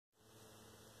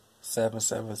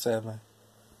777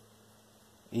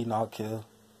 Enoch here,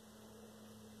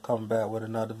 coming back with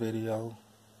another video.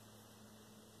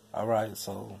 Alright,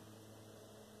 so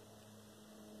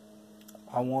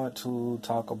I want to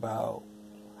talk about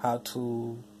how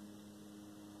to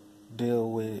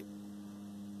deal with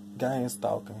gang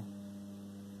stalking.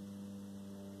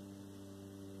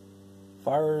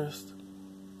 First,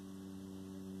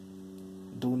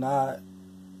 do not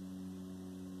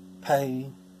pay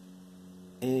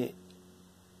it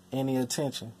any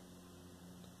attention.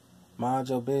 Mind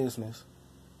your business.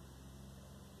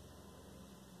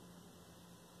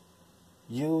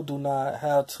 You do not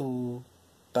have to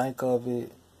think of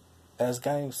it as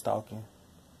gang stalking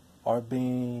or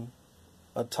being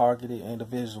a targeted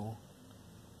individual.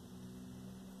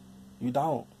 You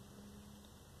don't.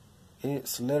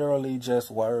 It's literally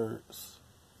just words,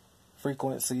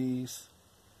 frequencies,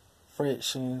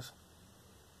 frictions,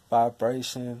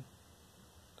 vibration,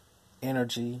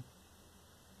 energy.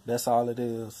 That's all it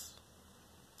is.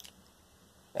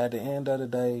 At the end of the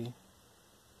day,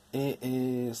 it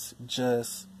is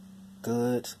just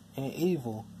good and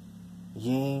evil,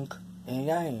 yin and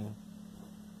yang.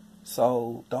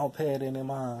 So don't pay it any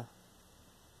mind.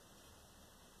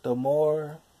 The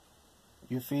more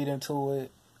you feed into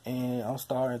it, and I'm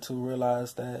starting to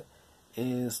realize that,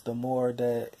 is the more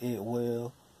that it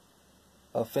will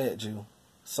affect you.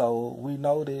 So we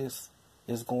know this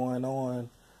is going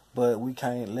on, but we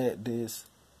can't let this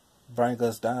bring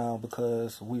us down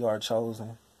because we are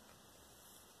chosen.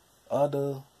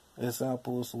 Other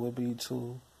examples would be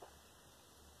to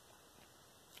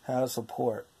have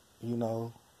support, It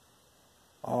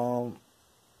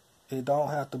don't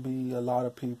have to be a lot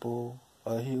of people,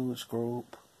 a huge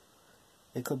group.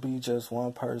 It could be just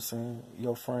one person,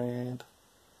 your friend,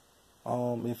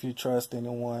 if you trust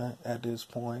anyone at this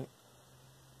point,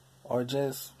 or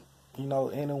just,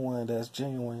 anyone that's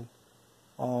genuine.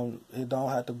 It don't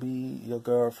have to be your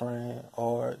girlfriend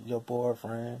or your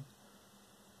boyfriend.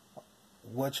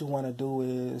 What you want to do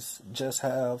is just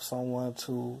have someone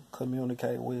to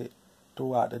communicate with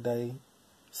throughout the day.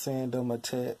 Send them a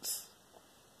text,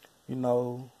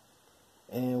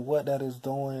 and what that is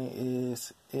doing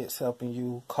is it's helping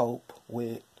you cope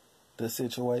with the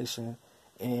situation,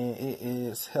 and it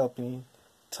is helping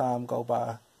time go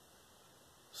by.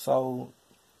 So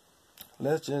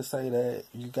let's just say that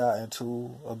you got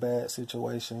into a bad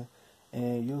situation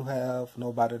and you have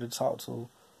nobody to talk to.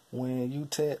 When you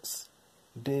text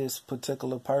this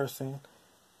particular person,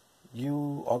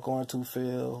 you are going to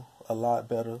feel a lot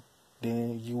better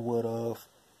than you would have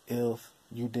if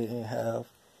you didn't have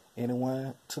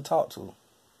anyone to talk to.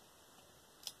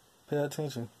 Pay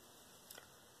attention.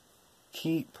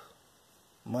 Keep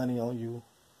money on you.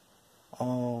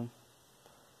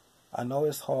 I know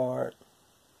it's hard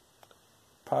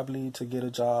probably to get a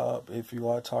job if you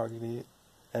are targeted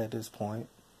at this point.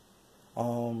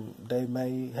 They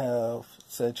may have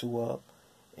set you up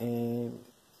and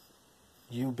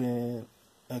you've been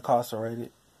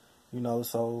incarcerated,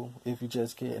 so if you're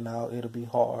just getting out, it'll be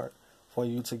hard for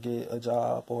you to get a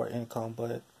job or income.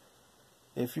 But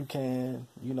if you can,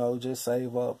 just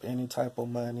save up any type of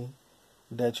money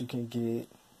that you can get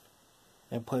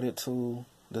and put it to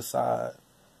the side.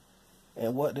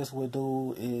 And what this will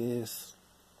do is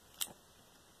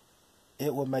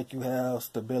it will make you have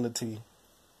stability,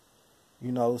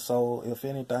 so if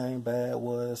anything bad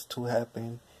was to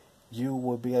happen, you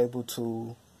will be able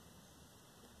to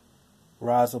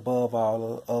rise above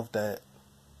all of that.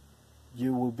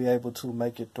 You will be able to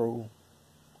make it through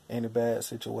any bad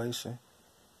situation.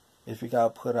 If you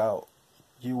got put out,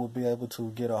 you will be able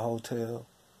to get a hotel,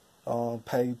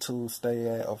 pay to stay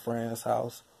at a friend's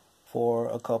house for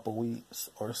a couple weeks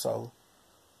or so.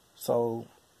 So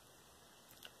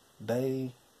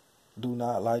they do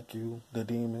not like you, the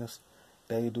demons.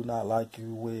 They do not like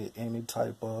you with any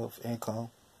type of income.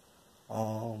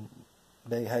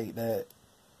 They hate that.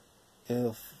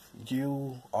 If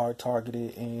you are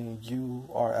targeted and you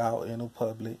are out in the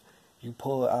public, you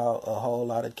pull out a whole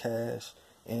lot of cash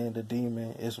and the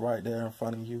demon is right there in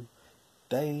front of you,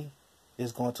 they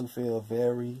is going to feel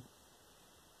very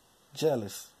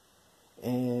jealous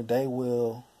and they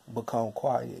will become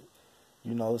quiet.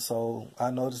 So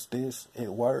I noticed this, it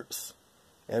works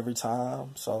every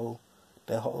time. So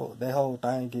that whole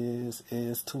thing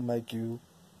is to make you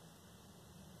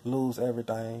lose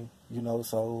everything,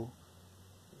 so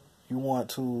you want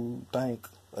to think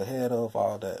ahead of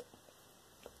all that.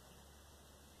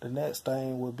 The next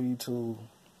thing would be to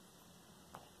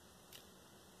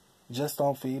just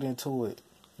don't feed into it.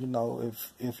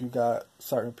 If you got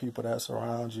certain people that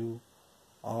surround you,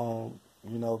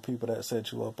 people that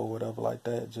set you up or whatever like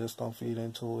that, just don't feed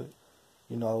into it.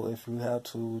 If you have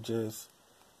to, just,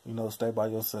 stay by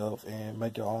yourself and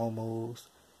make your own moves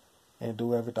and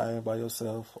do everything by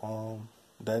yourself,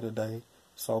 day to day,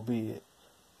 so be it.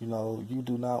 You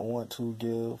do not want to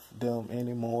give them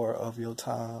any more of your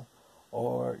time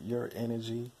or your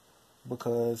energy,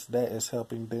 because that is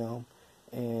helping them,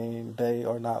 and they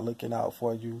are not looking out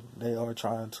for you. They are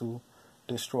trying to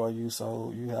destroy you,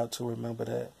 so you have to remember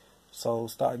that. So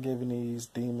start giving these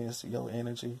demons your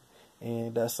energy,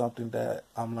 and that's something that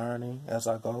I'm learning as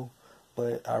I go,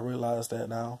 but I realize that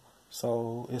now,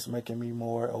 so it's making me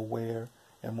more aware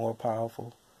and more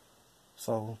powerful.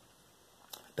 So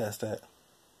that's that.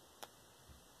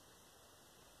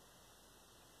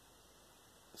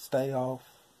 Stay off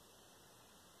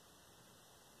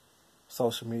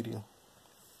social media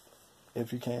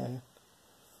if you can.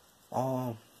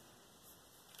 Um,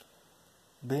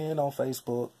 Being on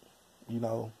Facebook, you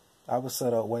know, I was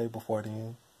set up way before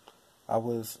then. I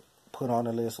was put on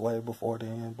the list way before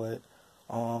then, but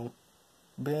um,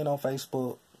 being on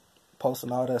Facebook,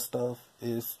 posting all that stuff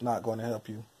is not going to help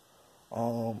you.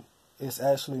 It's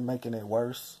actually making it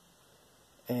worse,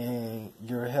 and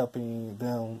you're helping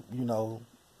them,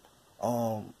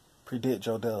 predict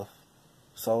your death.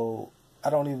 So I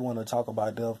don't even want to talk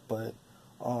about death, but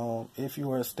if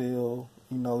you are still,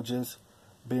 just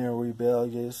being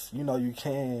rebellious, you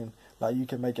can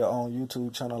make your own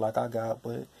YouTube channel like I got,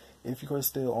 but if you are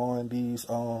still on these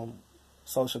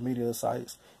social media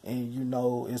sites and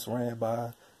it's ran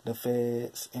by the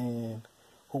feds and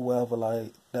whoever,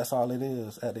 like, that's all it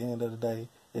is at the end of the day,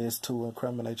 is to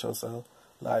incriminate yourself.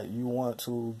 Like, you want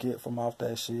to get from off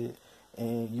that shit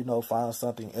and, find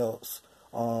something else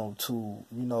to,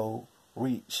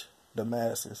 reach the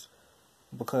masses,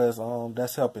 because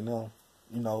that's helping them,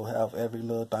 have every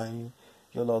little thing,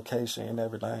 your location and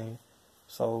everything.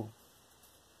 So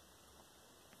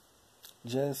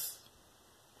just,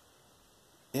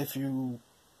 if you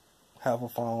have a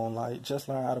phone, like, just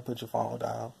learn how to put your phone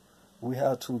down. We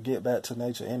have to get back to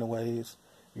nature anyways.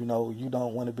 You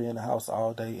don't want to be in the house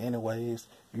all day anyways.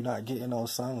 You're not getting no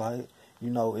sunlight.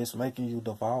 It's making you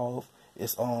devolve.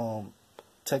 It's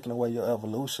taking away your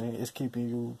evolution. It's keeping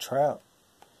you trapped,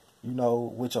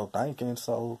 with your thinking.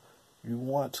 So you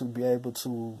want to be able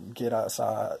to get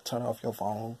outside, turn off your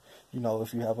phone.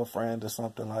 If you have a friend or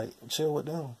something, like, chill with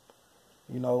them.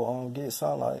 Get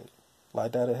sunlight.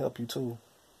 Like, that'll help you too.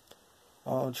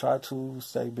 Try to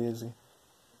stay busy.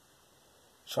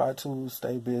 Try to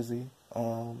stay busy,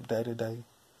 day to day.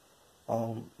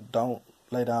 Don't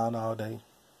lay down all day.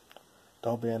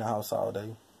 Don't be in the house all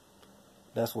day.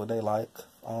 That's what they like.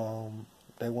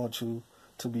 They want you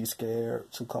to be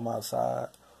scared to come outside.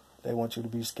 They want you to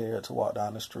be scared to walk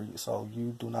down the street. So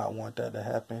you do not want that to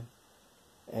happen.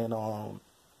 And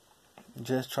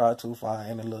just try to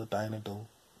find any little thing to do.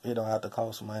 It don't have to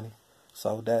cost money.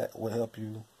 So that will help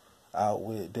you out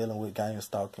with dealing with gang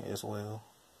stalking as well.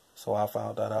 So I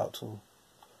found that out too.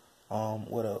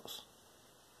 What else?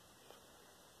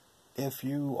 If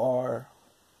you are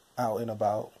out and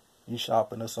about, you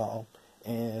shopping or something,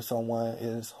 and someone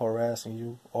is harassing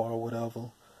you or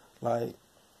whatever, like,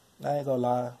 I ain't gonna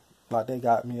lie, like, they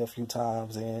got me a few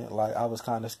times, and like, I was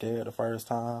kind of scared the first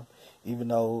time, even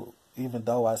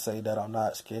though I say that I'm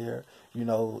not scared,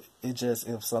 it just,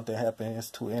 if something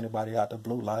happens to anybody out the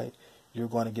blue, like, you're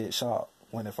going to get shocked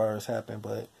when it first happened.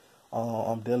 But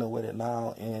I'm dealing with it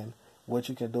now, and what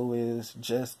you can do is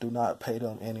just do not pay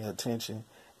them any attention.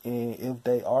 And if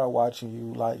they are watching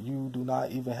you, like, you do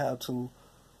not even have to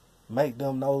make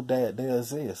them know that they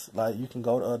exist. Like, you can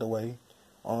go the other way.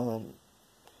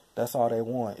 That's all they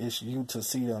want. It's you to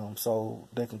see them so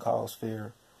they can cause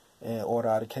fear and order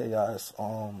out of chaos.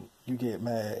 You get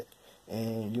mad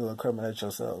and you incriminate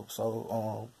yourself.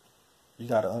 So you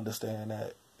got to understand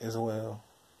that as well.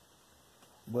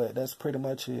 But that's pretty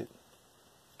much it.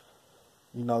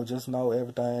 Just know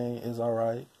everything is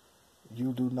alright.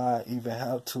 You do not even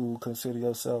have to consider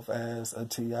yourself as a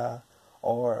TI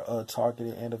or a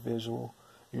targeted individual.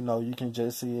 You can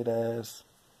just see it as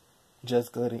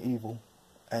just good and evil,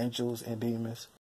 angels and demons.